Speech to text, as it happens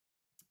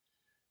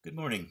Good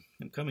morning.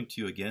 I'm coming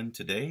to you again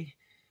today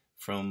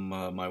from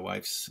my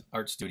wife's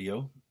art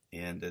studio,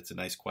 and it's a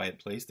nice quiet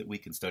place that we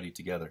can study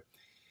together.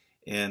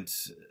 And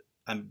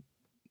I'm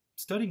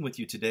studying with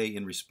you today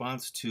in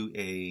response to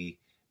a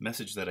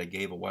message that I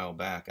gave a while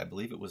back. I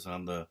believe it was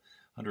on the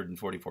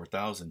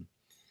 144,000,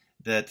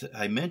 that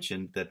I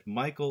mentioned that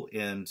Michael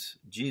and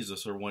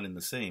Jesus are one and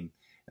the same.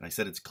 And I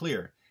said it's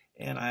clear.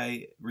 And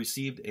I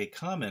received a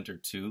comment or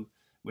two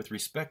with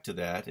respect to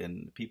that,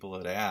 and people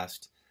had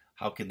asked,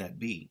 how can that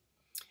be?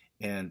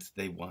 And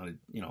they wanted,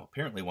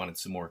 apparently wanted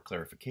some more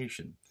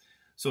clarification.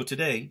 So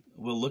today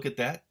we'll look at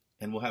that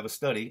and we'll have a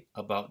study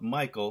about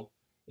Michael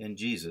and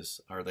Jesus.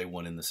 Are they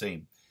one and the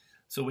same?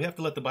 So we have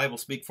to let the Bible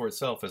speak for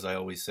itself, as I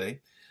always say.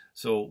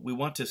 So we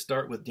want to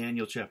start with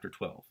Daniel chapter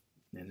 12.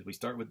 And if we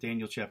start with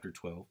Daniel chapter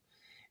 12,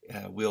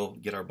 we'll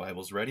get our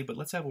Bibles ready. But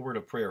let's have a word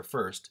of prayer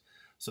first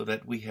so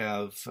that we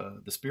have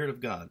the Spirit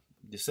of God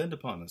descend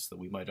upon us, that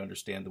we might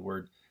understand the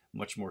word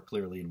much more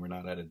clearly and we're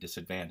not at a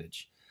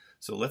disadvantage.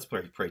 So let's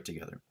pray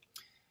together.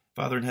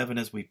 Father in heaven,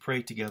 as we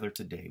pray together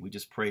today, we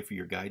just pray for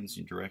your guidance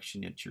and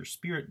direction, that your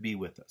Spirit be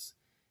with us.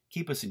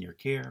 Keep us in your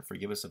care,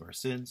 forgive us of our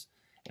sins,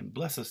 and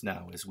bless us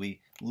now as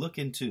we look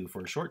into,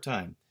 for a short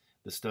time,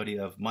 the study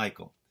of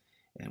Michael.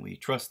 And we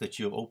trust that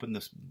you'll open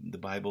the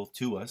Bible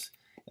to us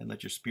and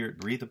let your Spirit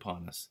breathe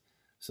upon us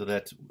so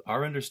that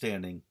our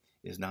understanding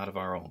is not of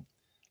our own,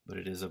 but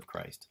it is of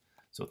Christ.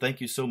 So thank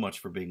you so much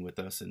for being with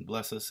us, and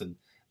bless us, and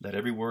let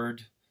every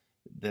word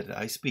that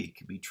I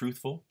speak be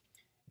truthful,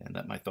 and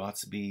let my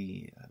thoughts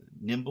be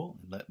nimble,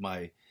 and let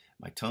my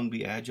tongue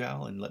be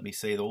agile, and let me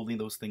say only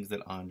those things that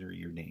honor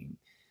your name.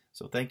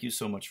 So thank you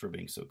so much for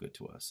being so good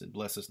to us, and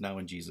bless us now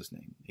in Jesus'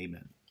 name.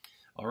 Amen.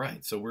 All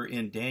right, so we're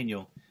in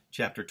Daniel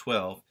chapter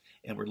 12,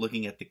 and we're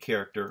looking at the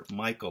character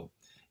Michael.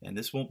 And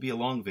this won't be a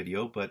long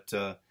video, but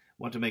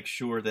want to make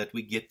sure that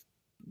we get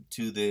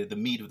to the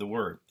meat of the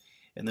word.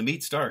 And the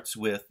meat starts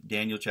with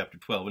Daniel chapter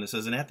 12, and it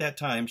says, "And at that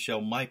time shall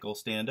Michael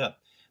stand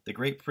up, the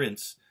great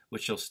prince,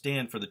 which shall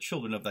stand for the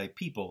children of thy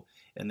people,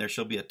 and there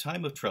shall be a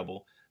time of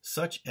trouble,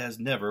 such as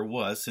never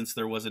was since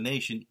there was a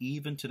nation,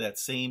 even to that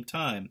same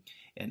time.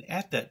 And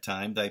at that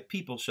time thy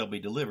people shall be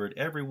delivered,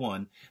 every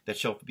one that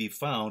shall be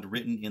found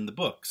written in the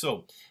book."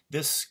 So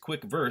this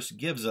quick verse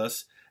gives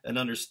us an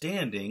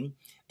understanding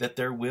that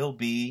there will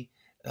be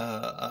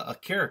a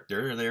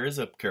character, there is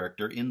a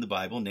character in the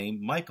Bible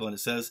named Michael, and it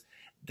says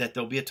that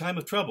there'll be a time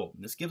of trouble.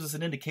 And this gives us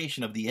an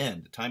indication of the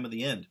end, the time of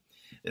the end.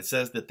 It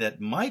says that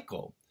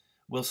Michael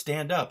will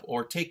stand up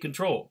or take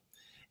control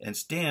and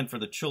stand for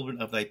the children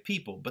of thy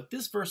people. But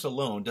this verse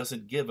alone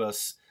doesn't give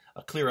us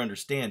a clear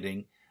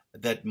understanding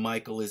that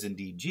Michael is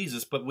indeed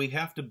Jesus, but we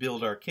have to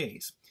build our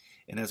case.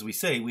 And as we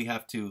say, we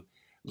have to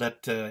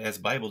let, as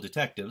Bible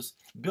detectives,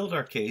 build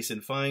our case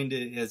and find,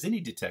 as any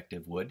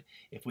detective would,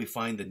 if we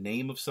find the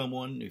name of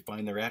someone, we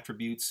find their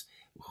attributes,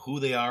 who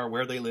they are,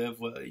 where they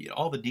live,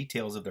 all the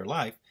details of their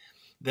life,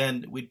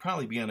 then we'd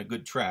probably be on a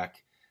good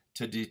track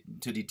to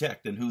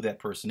detect and who that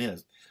person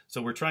is.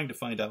 So we're trying to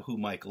find out who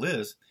Michael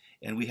is,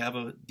 and we have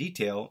a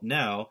detail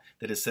now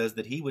that it says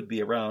that he would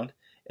be around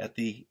at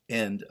the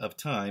end of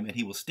time, and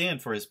he will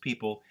stand for his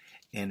people,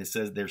 and it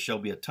says there shall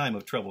be a time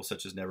of trouble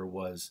such as never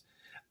was.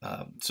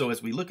 So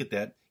as we look at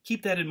that,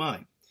 keep that in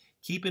mind.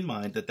 Keep in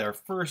mind that our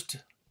first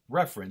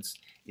reference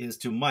is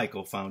to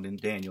Michael, found in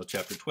Daniel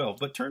chapter 12.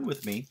 But turn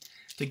with me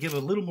to give a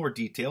little more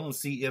detail and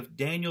see if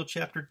Daniel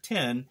chapter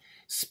 10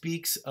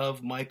 speaks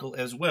of Michael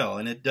as well.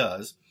 And it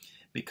does,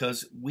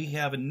 because we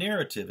have a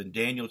narrative in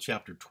Daniel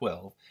chapter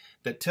 12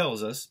 that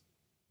tells us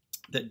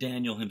that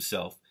Daniel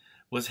himself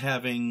was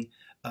having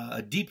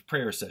a deep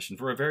prayer session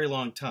for a very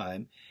long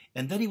time,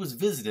 and then he was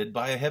visited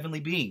by a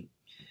heavenly being.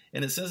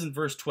 And it says in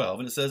verse 12,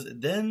 and it says,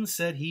 "Then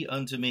said he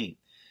unto me,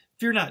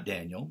 Fear not,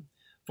 Daniel,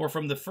 for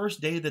from the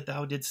first day that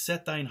thou didst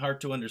set thine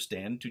heart to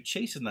understand, to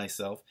chasten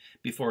thyself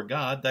before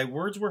God, thy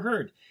words were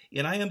heard,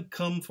 and I am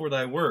come for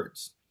thy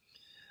words."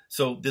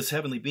 So this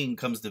heavenly being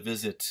comes to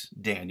visit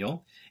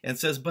Daniel and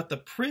says, "But the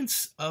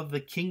prince of the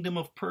kingdom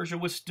of Persia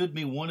withstood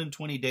me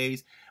 21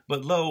 days.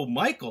 But lo,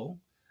 Michael,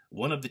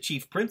 one of the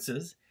chief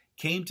princes,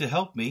 came to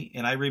help me,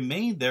 and I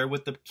remained there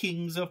with the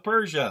kings of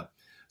Persia."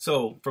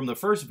 So from the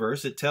first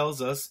verse, it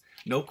tells us,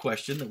 no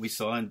question, that we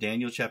saw in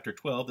Daniel chapter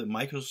 12, that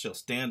Michael shall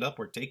stand up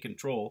or take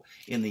control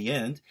in the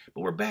end. But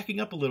we're backing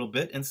up a little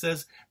bit and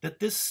says that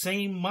this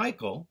same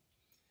Michael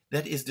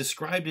that is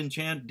described in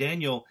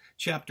Daniel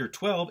chapter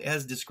 12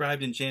 as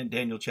described in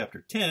Daniel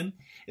chapter 10,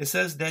 it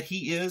says that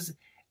he is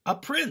a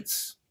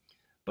prince.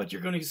 But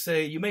you're going to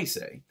say, you may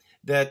say,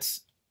 that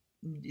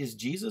is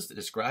Jesus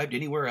described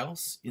anywhere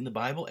else in the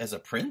Bible as a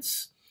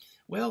prince?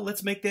 Well,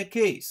 let's make that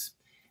case.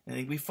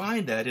 And we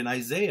find that in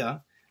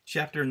Isaiah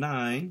chapter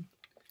 9,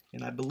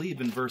 and I believe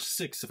in verse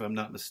 6, if I'm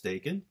not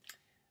mistaken.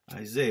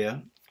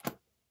 Isaiah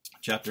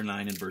chapter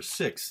 9 and verse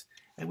 6.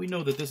 And we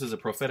know that this is a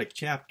prophetic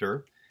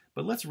chapter,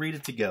 but let's read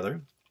it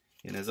together.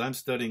 And as I'm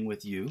studying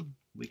with you,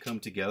 we come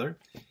together.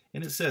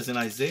 And it says in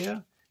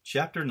Isaiah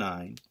chapter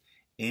 9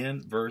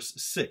 and verse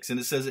 6. And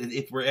it says,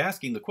 if we're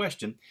asking the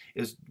question,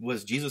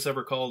 was Jesus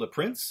ever called a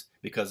prince?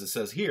 Because it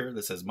says here,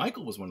 that says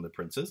Michael was one of the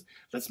princes.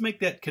 Let's make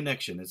that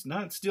connection. It's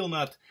still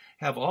not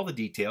have all the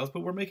details,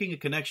 but we're making a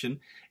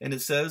connection. And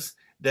it says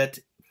that,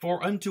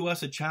 for unto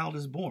us a child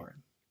is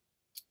born,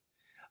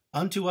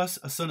 unto us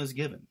a son is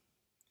given,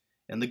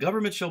 and the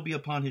government shall be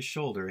upon his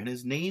shoulder, and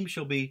his name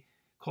shall be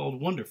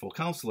called Wonderful,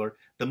 Counselor,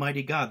 the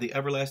Mighty God, the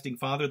Everlasting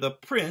Father, the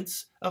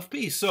Prince of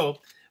Peace. So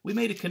we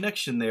made a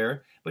connection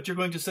there, but you're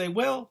going to say,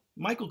 well,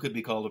 Michael could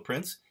be called a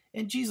prince,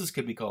 and Jesus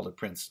could be called a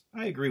prince.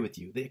 I agree with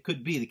you. That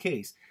could be the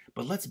case,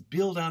 but let's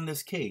build on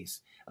this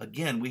case.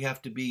 Again, we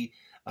have to be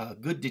a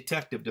good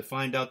detective to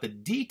find out the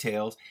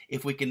details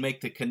if we can make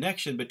the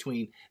connection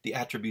between the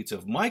attributes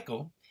of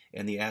Michael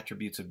and the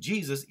attributes of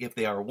Jesus, if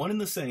they are one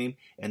and the same,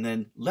 and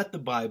then let the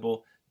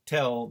Bible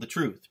tell the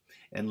truth.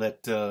 And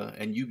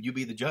and you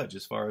be the judge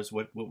as far as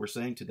what we're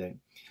saying today.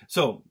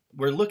 So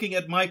we're looking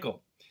at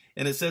Michael,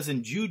 and it says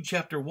in Jude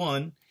chapter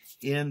 1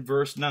 in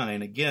verse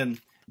 9. Again,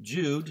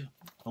 Jude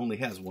only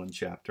has one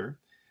chapter,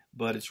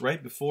 but it's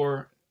right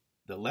before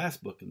the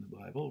last book in the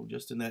Bible,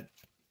 just in that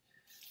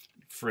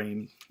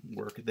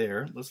framework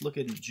there. Let's look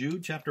at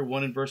Jude chapter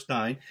 1 and verse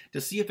 9 to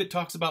see if it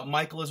talks about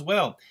Michael as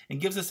well and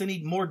gives us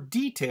any more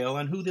detail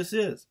on who this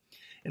is.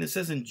 And it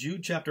says in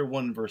Jude chapter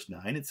 1 and verse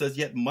 9, it says,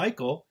 "Yet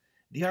Michael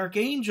the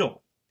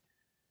archangel,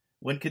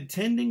 when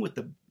contending with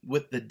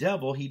the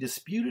devil, he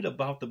disputed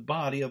about the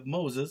body of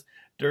Moses,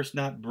 durst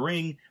not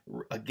bring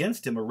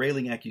against him a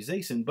railing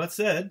accusation, but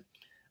said,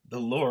 The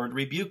Lord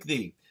rebuke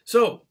thee."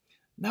 So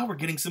now we're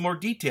getting some more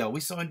detail. We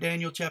saw in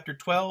Daniel chapter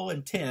 12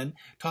 and 10,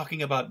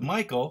 talking about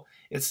Michael,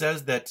 it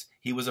says that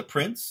he was a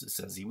prince. It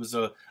says he was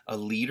a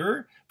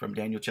leader from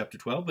Daniel chapter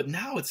 12. But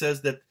now it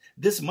says that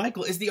this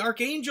Michael is the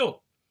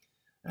archangel.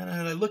 And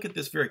I look at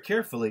this very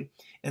carefully,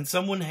 and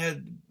someone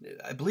had,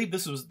 I believe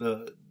this was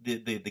the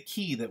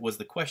key that was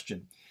the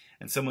question.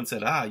 And someone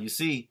said, you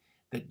see,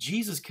 that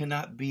Jesus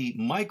cannot be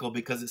Michael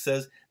because it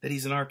says that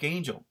he's an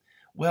archangel.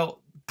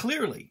 Well,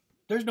 clearly,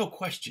 there's no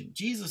question.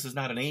 Jesus is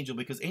not an angel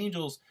because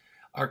angels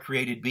are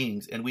created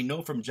beings. And we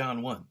know from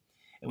John 1,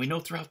 and we know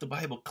throughout the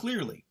Bible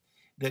clearly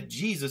that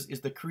Jesus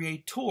is the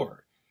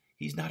creator.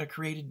 He's not a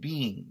created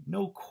being.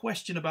 No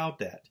question about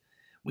that.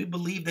 We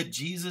believe that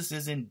Jesus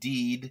is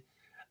indeed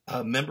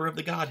a member of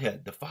the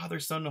Godhead, the Father,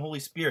 Son, and Holy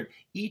Spirit,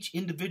 each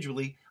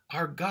individually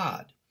are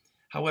God.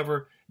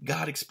 However,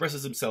 God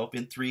expresses himself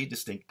in three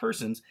distinct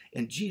persons,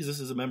 and Jesus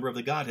is a member of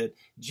the Godhead.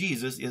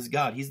 Jesus is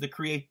God. He's the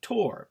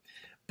creator.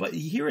 But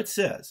here it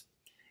says,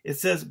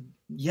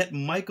 "Yet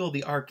Michael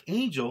the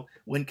archangel,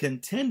 when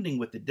contending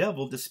with the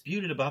devil,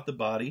 disputed about the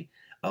body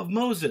of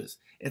Moses."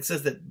 It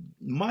says that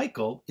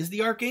Michael is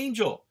the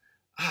archangel.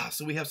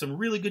 So we have some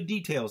really good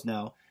details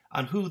now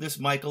on who this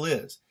Michael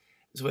is.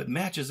 So it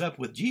matches up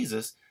with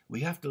Jesus.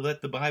 We have to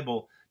let the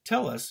Bible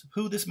tell us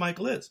who this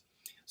Michael is.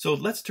 So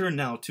let's turn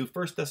now to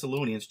 1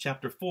 Thessalonians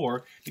chapter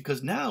 4,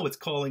 because now it's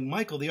calling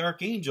Michael the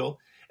archangel.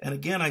 And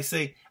again, I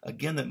say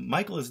again that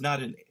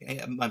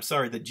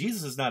that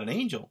Jesus is not an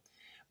angel,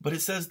 but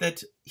it says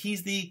that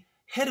he's the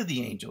head of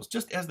the angels,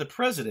 just as the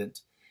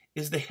president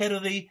is the head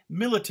of the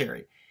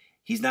military.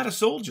 He's not a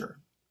soldier,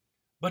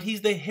 but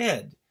he's the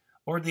head,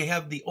 or they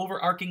have the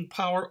overarching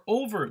power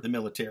over the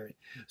military.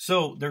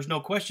 So there's no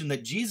question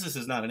that Jesus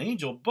is not an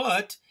angel,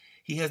 but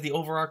he has the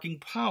overarching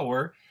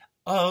power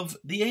of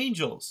the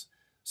angels.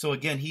 So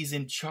again, he's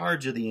in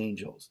charge of the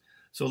angels.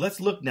 So let's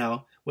look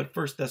now what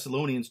 1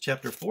 Thessalonians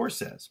chapter 4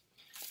 says.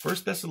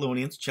 1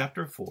 Thessalonians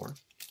chapter 4,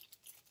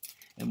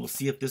 and we'll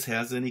see if this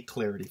has any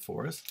clarity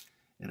for us.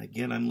 And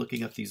again, I'm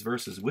looking up these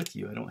verses with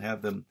you. I don't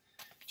have them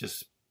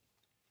just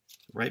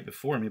right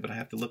before me, but I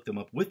have to look them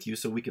up with you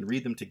so we can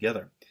read them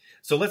together.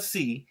 So let's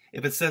see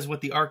if it says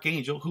what the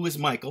archangel, who is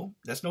Michael,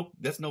 that's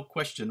no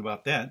question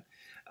about that,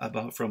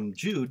 from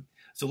Jude.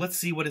 So let's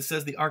see what it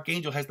says the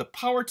archangel has the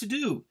power to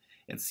do,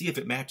 and see if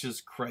it matches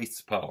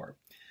Christ's power.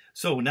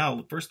 So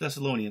now 1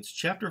 Thessalonians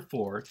chapter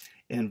 4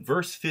 and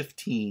verse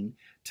 15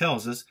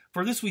 tells us,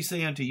 "For this we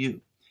say unto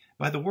you,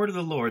 by the word of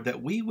the Lord,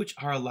 that we which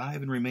are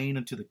alive and remain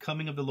unto the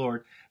coming of the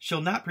Lord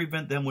shall not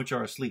prevent them which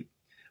are asleep.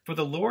 For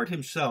the Lord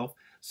himself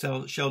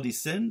shall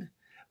descend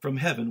from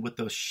heaven with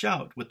a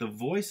shout, with the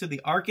voice of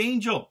the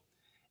archangel,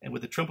 and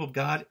with the trump of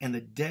God, and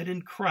the dead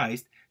in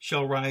Christ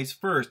shall rise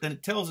first." Then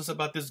it tells us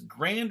about this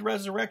grand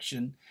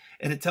resurrection,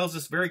 and it tells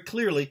us very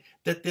clearly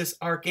that this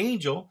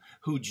archangel,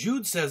 who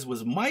Jude says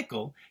was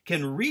Michael,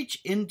 can reach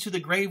into the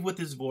grave with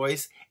his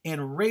voice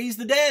and raise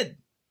the dead.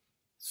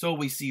 So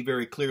we see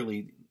very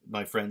clearly,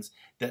 my friends,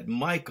 that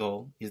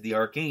Michael is the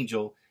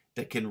archangel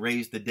that can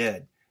raise the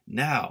dead.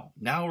 Now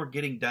we're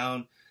getting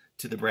down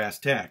to the brass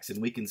tacks,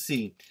 and we can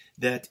see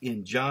that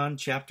in John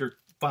chapter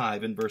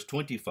 5 and verse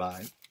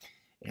 25,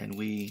 and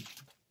we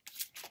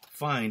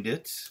find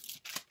it,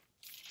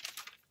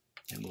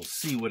 and we'll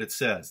see what it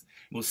says.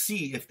 We'll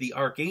see if the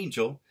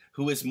archangel,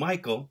 who is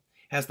Michael,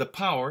 has the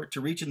power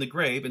to reach in the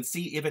grave, and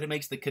see if it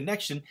makes the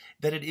connection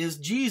that it is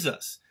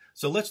Jesus.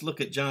 So let's look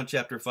at John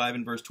chapter 5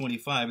 and verse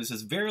 25. It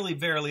says, "Verily,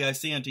 verily, I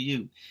say unto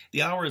you,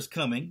 the hour is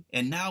coming,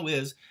 and now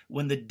is,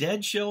 when the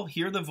dead shall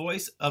hear the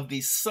voice of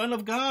the Son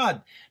of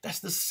God." That's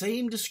the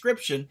same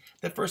description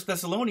that 1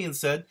 Thessalonians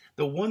said.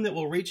 The one that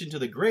will reach into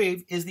the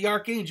grave is the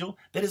archangel,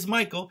 that is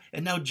Michael.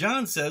 And now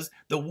John says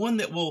the one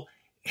that will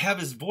have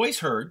his voice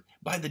heard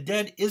by the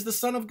dead is the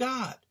Son of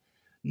God.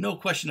 No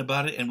question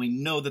about it. And we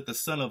know that the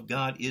Son of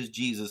God is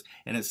Jesus.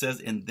 And it says,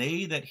 "And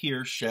they that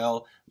hear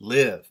shall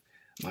live."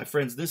 My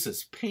friends, this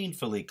is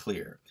painfully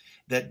clear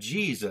that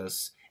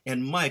Jesus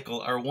and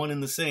Michael are one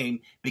and the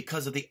same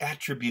because of the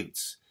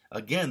attributes.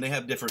 Again, they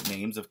have different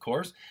names, of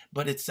course,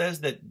 but it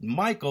says that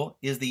Michael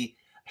is the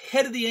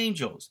head of the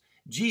angels.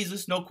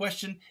 Jesus, no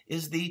question,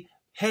 is the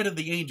head of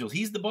the angels.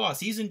 He's the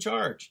boss. He's in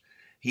charge.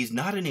 He's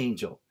not an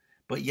angel,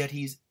 but yet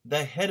he's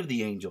the head of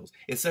the angels.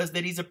 It says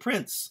that he's a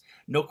prince.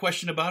 No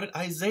question about it.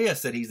 Isaiah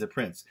said he's a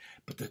prince.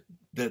 But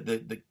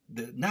the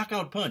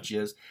knockout punch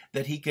is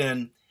that he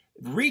can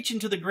reach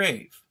into the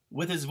grave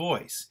with his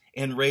voice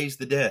and raise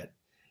the dead.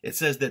 It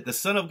says that the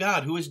Son of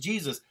God, who is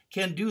Jesus,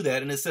 can do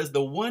that. And it says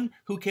the one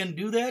who can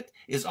do that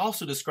is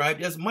also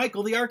described as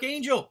Michael the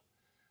Archangel.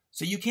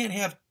 So you can't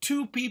have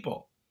two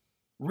people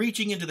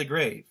reaching into the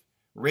grave,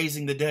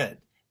 raising the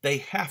dead. They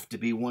have to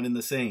be one and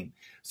the same.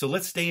 So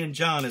let's stay in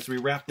John as we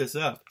wrap this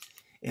up.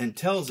 And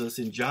tells us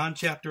in John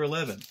chapter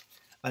 11,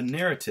 a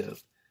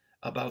narrative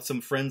about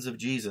some friends of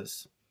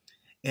Jesus.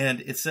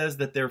 And it says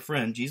that their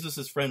friend,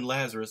 Jesus' friend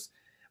Lazarus,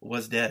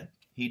 was dead.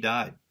 He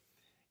died.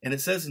 And it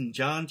says in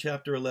John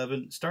chapter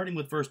 11, starting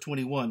with verse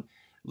 21,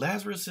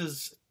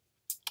 Lazarus'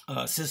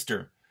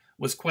 sister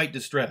was quite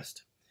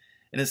distressed.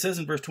 And it says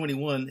in verse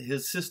 21,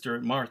 his sister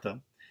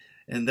Martha,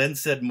 "And then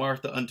said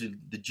Martha unto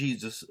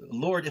Jesus,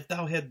 Lord, if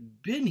thou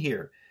had been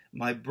here,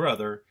 my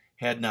brother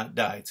had not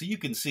died." So you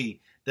can see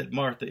that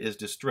Martha is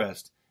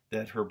distressed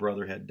that her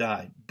brother had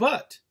died.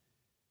 But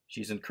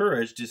she's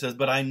encouraged. She says,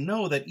 "But I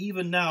know that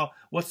even now,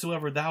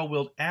 whatsoever thou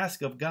wilt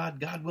ask of God,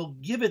 God will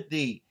give it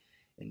thee."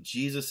 And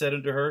Jesus said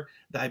unto her,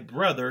 "Thy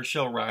brother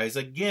shall rise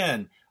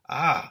again."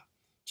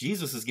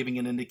 Jesus is giving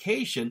an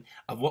indication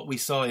of what we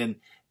saw in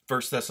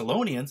 1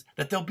 Thessalonians,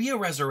 that there'll be a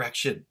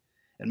resurrection.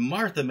 And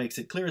Martha makes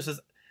it clear. It says,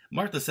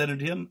 Martha said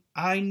unto him,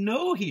 "I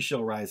know he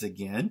shall rise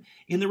again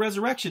in the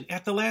resurrection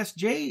at the last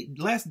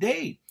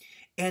day.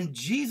 And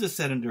Jesus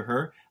said unto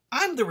her,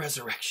 "I'm the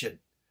resurrection."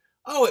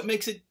 Oh, it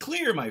makes it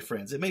clear, my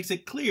friends. It makes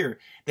it clear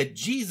that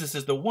Jesus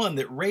is the one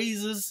that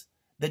raises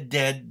the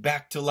dead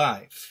back to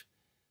life.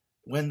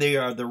 When the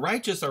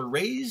righteous are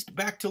raised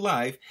back to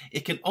life,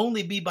 it can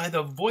only be by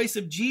the voice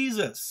of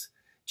Jesus.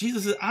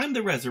 Jesus says, "I'm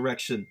the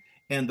resurrection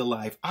and the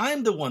life.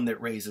 I'm the one that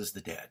raises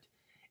the dead."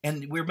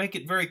 And we make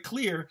it very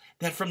clear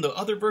that from the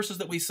other verses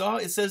that we saw,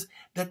 it says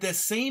that the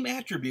same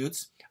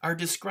attributes are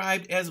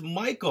described as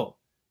Michael,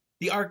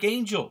 the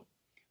archangel,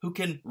 who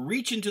can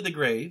reach into the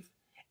grave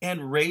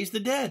and raise the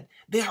dead.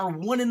 They are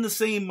one and the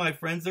same, my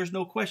friends. There's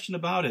no question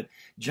about it.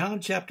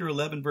 John chapter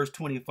 11, verse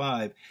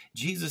 25,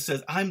 Jesus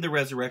says, "I'm the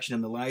resurrection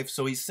and the life."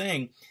 So he's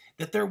saying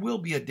that there will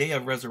be a day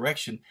of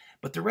resurrection,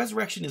 but the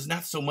resurrection is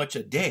not so much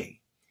a day.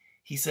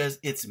 He says,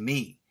 "It's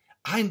me.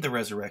 I'm the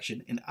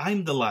resurrection and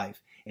I'm the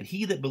life. And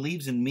he that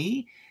believes in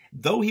me,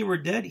 though he were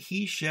dead,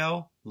 he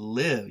shall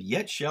live.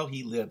 Yet shall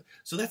he live."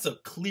 So that's a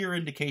clear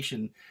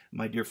indication,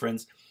 my dear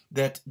friends,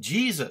 that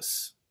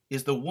Jesus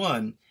is the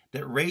one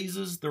that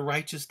raises the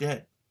righteous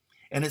dead.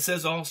 And it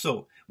says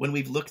also, when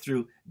we've looked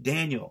through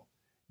Daniel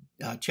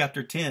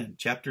chapter 10,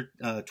 chapter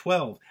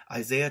 12,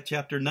 Isaiah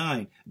chapter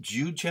 9,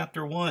 Jude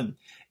chapter 1,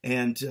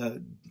 and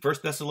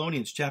 1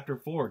 Thessalonians chapter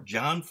 4,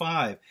 John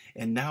 5,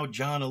 and now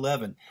John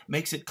 11,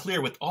 makes it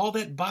clear with all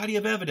that body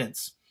of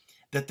evidence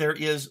that there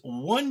is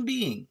one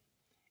being,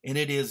 and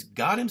it is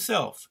God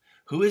himself,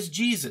 who is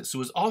Jesus,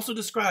 who is also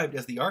described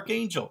as the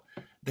archangel,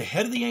 the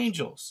head of the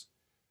angels,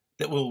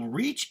 that will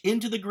reach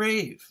into the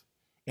grave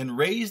and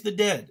raise the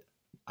dead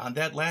on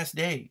that last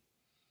day.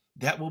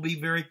 That will be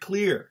very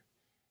clear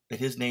that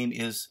his name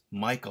is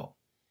Michael.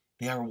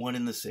 They are one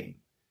and the same.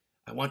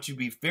 I want you to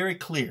be very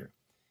clear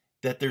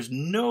that there's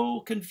no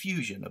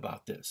confusion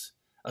about this.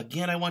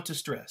 Again, I want to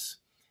stress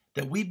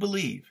that we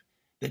believe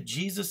that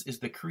Jesus is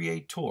the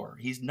creator.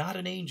 He's not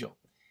an angel,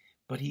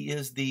 but he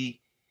is the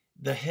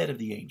head of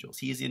the angels.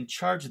 He is in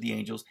charge of the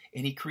angels,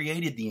 and he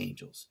created the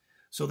angels.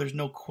 So there's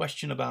no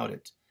question about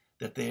it,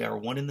 that they are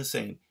one and the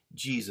same,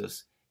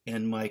 Jesus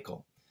and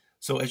Michael.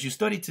 So as you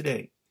study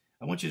today,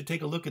 I want you to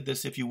take a look at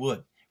this if you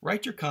would.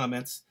 Write your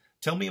comments.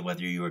 Tell me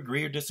whether you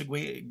agree or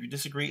disagree. If you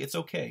disagree, it's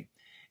okay,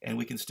 and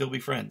we can still be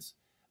friends.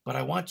 But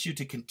I want you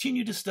to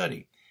continue to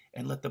study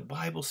and let the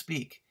Bible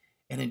speak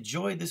and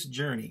enjoy this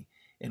journey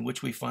in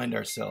which we find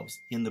ourselves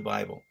in the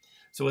Bible.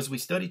 So as we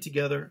study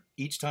together,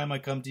 each time I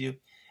come to you,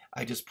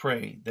 I just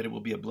pray that it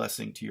will be a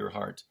blessing to your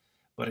heart.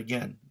 But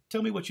again,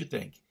 tell me what you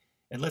think.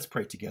 And let's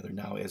pray together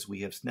now as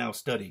we have now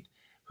studied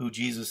who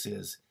Jesus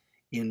is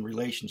in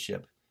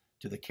relationship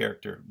to the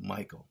character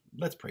Michael.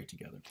 Let's pray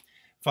together.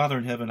 Father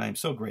in heaven, I am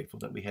so grateful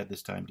that we had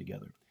this time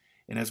together.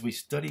 And as we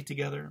study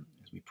together,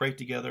 as we pray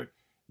together,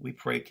 we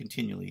pray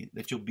continually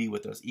that you'll be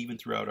with us even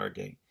throughout our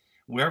day.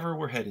 wherever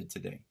we're headed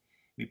today.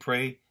 We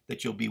pray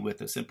that you'll be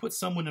with us and put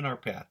someone in our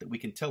path that we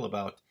can tell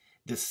about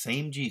this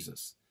same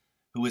Jesus,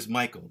 who is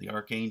Michael the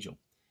Archangel,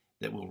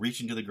 that will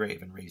reach into the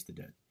grave and raise the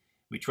dead.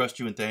 We trust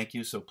you and thank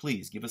you, so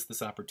please give us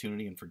this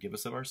opportunity and forgive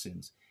us of our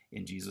sins.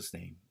 In Jesus'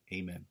 name,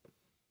 amen.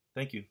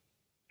 Thank you.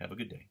 Have a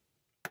good day.